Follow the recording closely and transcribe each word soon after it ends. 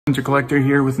Hunter Collector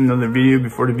here with another video.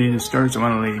 Before the video starts, I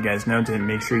want to let you guys know to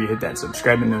make sure you hit that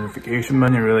subscribe and notification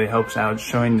button. It really helps out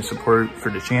showing the support for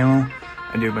the channel.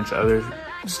 I do a bunch of other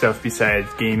stuff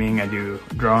besides gaming. I do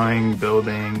drawing,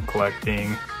 building,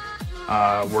 collecting,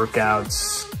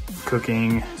 workouts,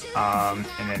 cooking, and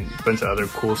then a bunch of other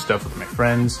cool stuff with my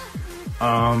friends.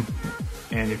 And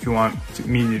if you want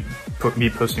me to be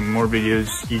posting more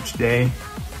videos each day,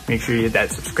 make sure you hit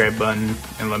that subscribe button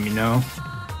and let me know.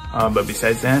 But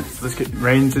besides that, let's get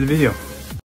right into the video.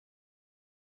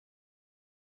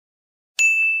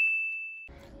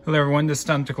 Hello everyone, this is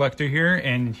Hunter Collector here,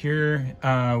 and here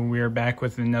we are back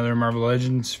with another Marvel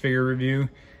Legends figure review.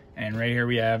 And right here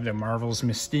we have the Marvel's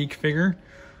Mystique figure.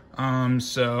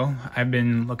 So I've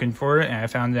been looking for it, and I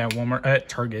found it at Walmart, at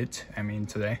Target,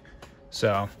 today.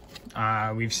 So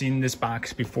we've seen this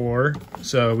box before.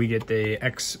 So we get the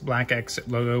Black X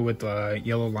logo with the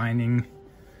yellow lining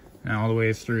and all the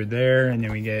way through there, and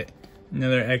then we get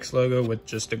another X logo with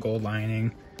just a gold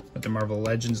lining with the Marvel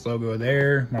Legends logo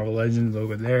there, Marvel Legends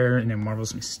logo there, and then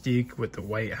Marvel's Mystique with the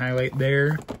white highlight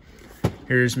there.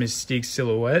 Here's Mystique's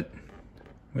silhouette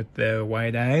with the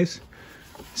white eyes.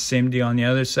 Same deal on the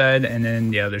other side, and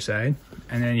then the other side.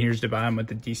 And then here's the bottom with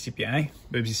the DCPI.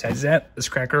 But besides that, let's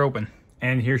crack her open.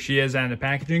 And here she is on the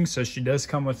packaging. So she does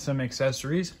come with some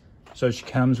accessories. So she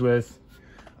comes with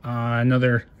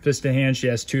another fist of hand. She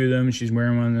has two of them. She's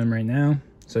wearing one of them right now.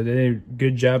 So they did a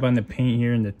good job on the paint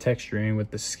here and the texturing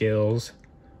with the scales.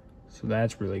 So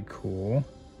that's really cool.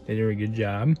 They did a good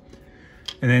job.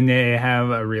 And then they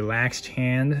have a relaxed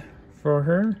hand for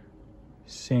her.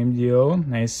 Same deal.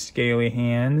 Nice scaly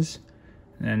hands.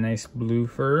 And a nice blue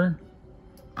fur.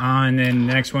 And then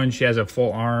the next one, she has a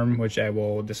full arm, which I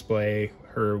will display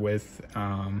her with.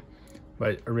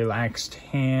 But a relaxed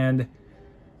hand.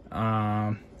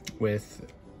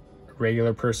 With a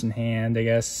regular person hand, I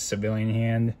guess, civilian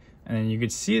hand, and then you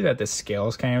could see that the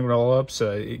scales kind of roll up,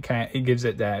 so it gives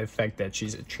it that effect that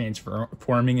she's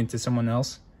transforming into someone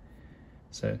else.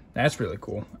 So that's really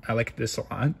cool. I like this a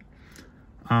lot.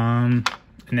 And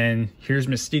then here's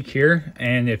Mystique here,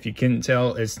 and if you couldn't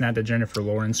tell, it's not the Jennifer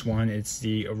Lawrence one, it's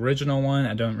the original one.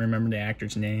 I don't remember the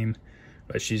actor's name,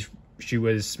 but she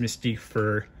was Mystique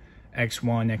for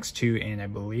X1, X2, and I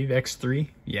believe X3.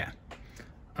 Yeah.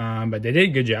 But they did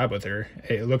a good job with her.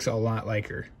 It looks a lot like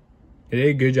her. They did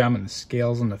a good job on the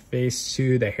scales on the face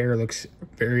too. The hair looks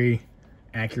very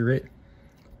accurate,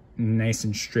 nice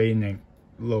and straight, and a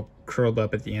little curled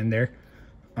up at the end there.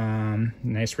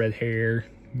 Nice red hair.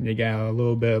 They got a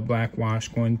little bit of black wash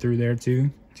going through there too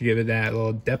to give it that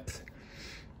little depth.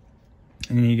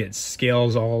 And then you get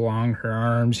scales all along her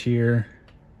arms here.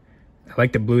 I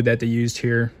like the blue that they used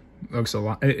here. Looks a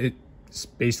lot. It's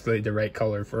basically the right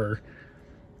color for her.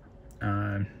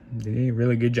 They did a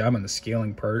really good job on the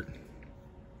scaling part.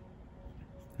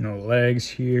 No legs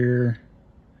here.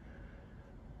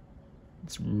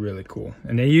 It's really cool.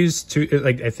 And they use two,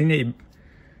 like, I think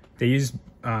they use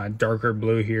darker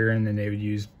blue here, and then they would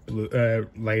use blue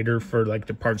lighter for like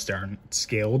the parts that aren't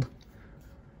scaled.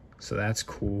 So that's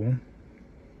cool.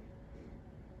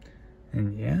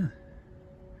 And yeah,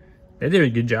 they did a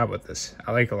good job with this.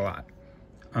 I like it a lot.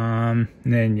 And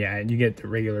then yeah, you get the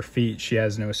regular feet. She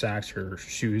has no socks or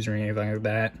shoes or anything like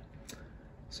that.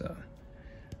 So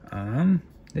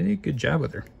they did a good job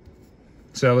with her.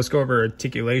 So let's go over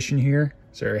articulation here.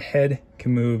 So her head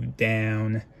can move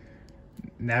down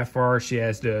that far. She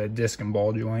has the disc and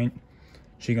ball joint.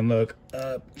 She can look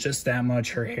up just that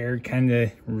much. Her hair kind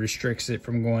of restricts it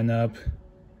from going up.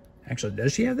 Actually,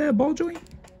 does she have that ball joint?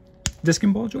 Disc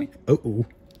and ball joint?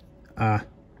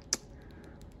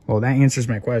 Well, that answers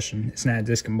my question. It's not a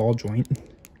disc and ball joint.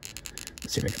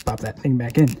 Let's see if I can pop that thing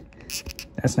back in.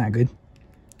 That's not good.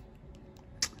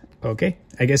 Okay,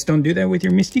 I guess don't do that with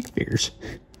your Mystique figures.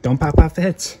 Don't pop off the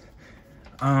heads.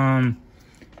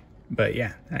 But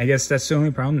yeah, I guess that's the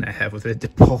only problem I have with it. The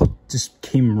ball just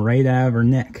came right out of her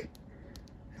neck.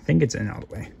 I think it's in all the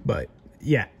way, but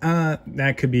yeah,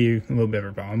 that could be a little bit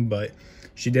of a problem. But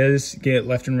she does get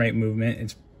left and right movement.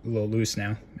 It's a little loose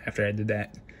now after I did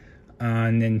that.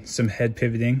 And then some head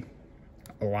pivoting,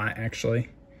 a lot actually.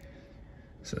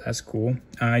 So that's cool.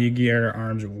 You get her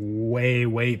arms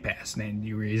way past 90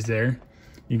 degrees there.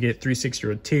 You get 360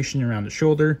 rotation around the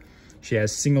shoulder. She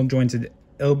has single jointed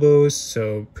elbows,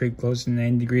 so pretty close to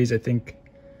 90 degrees. I think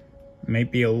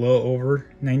might be a little over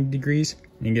 90 degrees.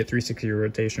 And you get 360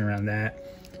 rotation around that.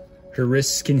 Her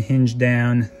wrists can hinge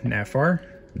down that far,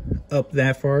 up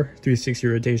that far, 360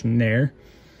 rotation there.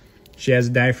 She has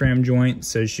a diaphragm joint,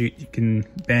 so she can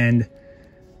bend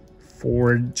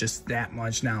forward just that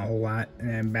much, not a whole lot, and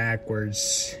then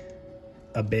backwards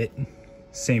a bit.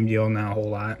 same deal, not a whole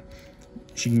lot.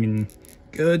 She can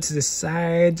go to the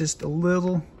side just a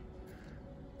little.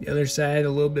 The other side a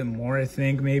little bit more, I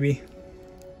think, maybe.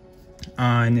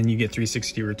 And then you get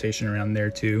 360 rotation around there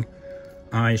too.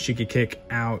 She could kick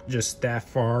out just that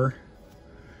far.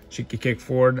 She could kick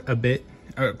forward a bit,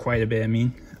 quite a bit, I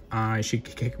mean. She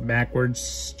could kick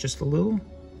backwards just a little.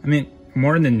 I mean,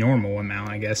 more than normal amount,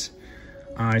 I guess.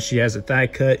 She has a thigh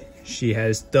cut. She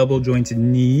has double jointed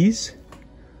knees,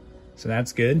 so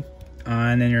that's good.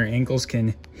 And then her ankles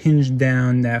can hinge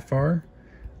down that far,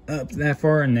 up that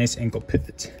far, a nice ankle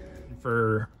pivot.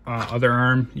 For other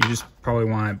arm, you just probably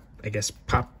want to, I guess,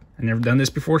 pop. I've never done this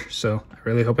before, so I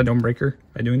really hope I don't break her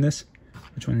by doing this.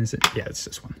 Which one is it? Yeah, it's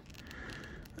this one.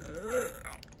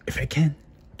 If I can,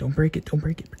 don't break it, don't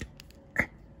break it.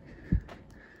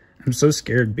 I'm so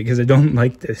scared because I don't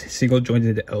like the single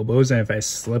jointed elbows, and if I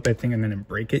slip, I think I'm gonna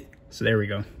break it. So there we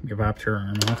go. We popped her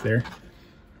arm off there.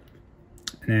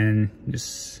 And then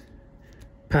just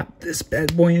pop this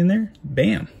bad boy in there.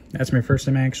 Bam. That's my first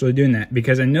time actually doing that,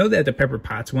 because I know that the Pepper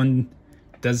Potts one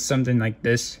does something like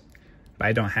this, but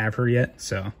I don't have her yet.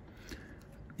 So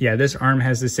yeah, this arm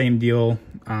has the same deal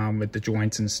with the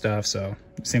joints and stuff. So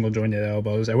single jointed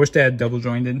elbows. I wish they had double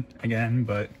jointed again,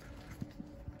 but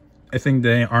I think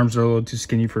the arms are a little too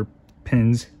skinny for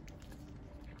pins.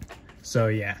 So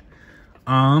yeah.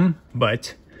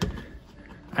 But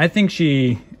I think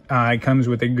she comes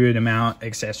with a good amount of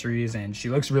accessories, and she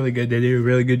looks really good. They do a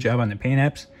really good job on the paint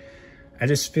apps. I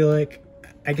just feel like,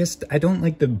 I guess I don't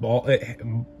like the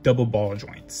double ball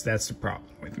joints. That's the problem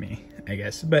with me, I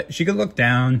guess. But she could look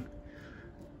down.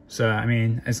 So, I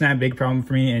mean, it's not a big problem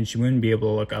for me, and she wouldn't be able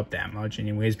to look up that much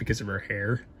anyways because of her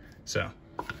hair. So,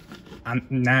 I'm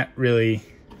not really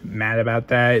mad about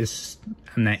that.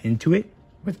 I'm not into it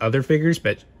with other figures,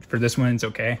 but for this one, it's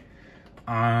okay.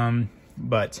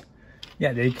 But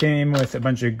yeah, they came with a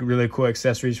bunch of really cool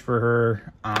accessories for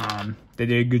her. They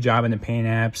did a good job in the paint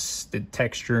apps, the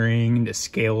texturing, the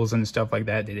scales and stuff like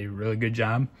that. They did a really good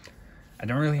job. I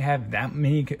don't really have that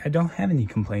many, I don't have any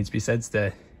complaints besides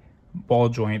the ball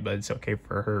joint, but it's okay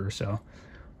for her. So,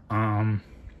 and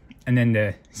then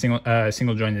the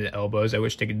single jointed elbows, I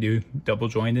wish they could do double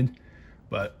jointed,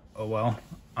 but oh well.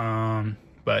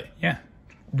 But yeah,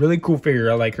 really cool figure.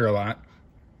 I like her a lot.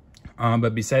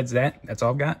 But besides that, that's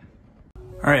all I've got.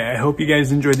 Alright, I hope you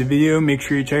guys enjoyed the video. Make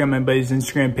sure you check out my buddy's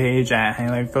Instagram page at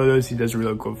Highlight Photos. He does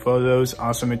really cool photos.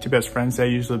 Also, my two best friends that I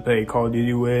usually play Call of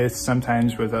Duty with,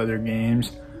 sometimes with other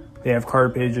games. They have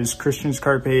card pages. Christian's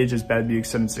card page is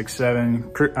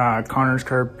BadBuke767. Connor's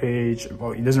card page,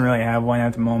 well, he doesn't really have one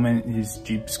at the moment. His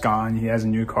Jeep's gone. He has a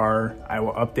new car. I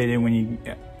will update it when he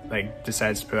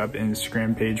decides to put up an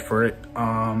Instagram page for it.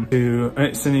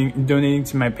 Donating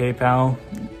to my PayPal.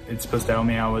 It's supposed to help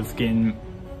me out with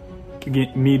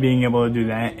me being able to do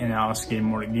that, and also getting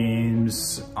more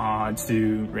games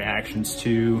to reactions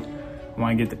to. When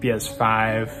I get the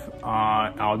PS5,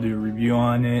 I'll do a review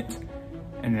on it,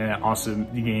 and then also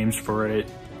the games for it,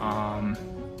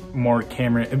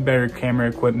 better camera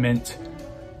equipment,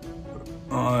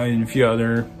 and a few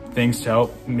other things to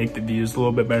help make the views a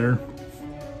little bit better.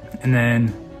 And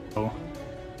then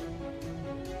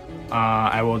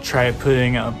I will try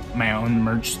putting up my own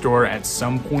merch store at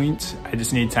some point. I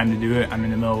just need time to do it. I'm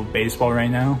in the middle of baseball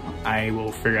right now. I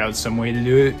will figure out some way to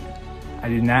do it. I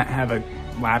do not have a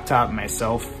laptop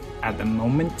myself at the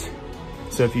moment,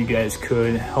 so if you guys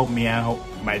could help me out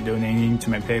by donating to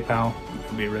my PayPal, it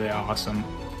would be really awesome.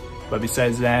 But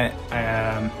besides that,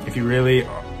 if you really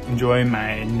enjoy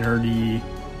my nerdy,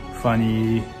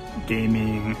 funny,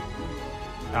 gaming,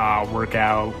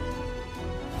 workout,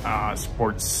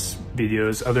 sports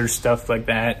videos, other stuff like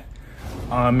that,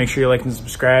 make sure you like and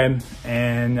subscribe,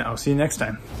 and I'll see you next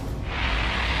time.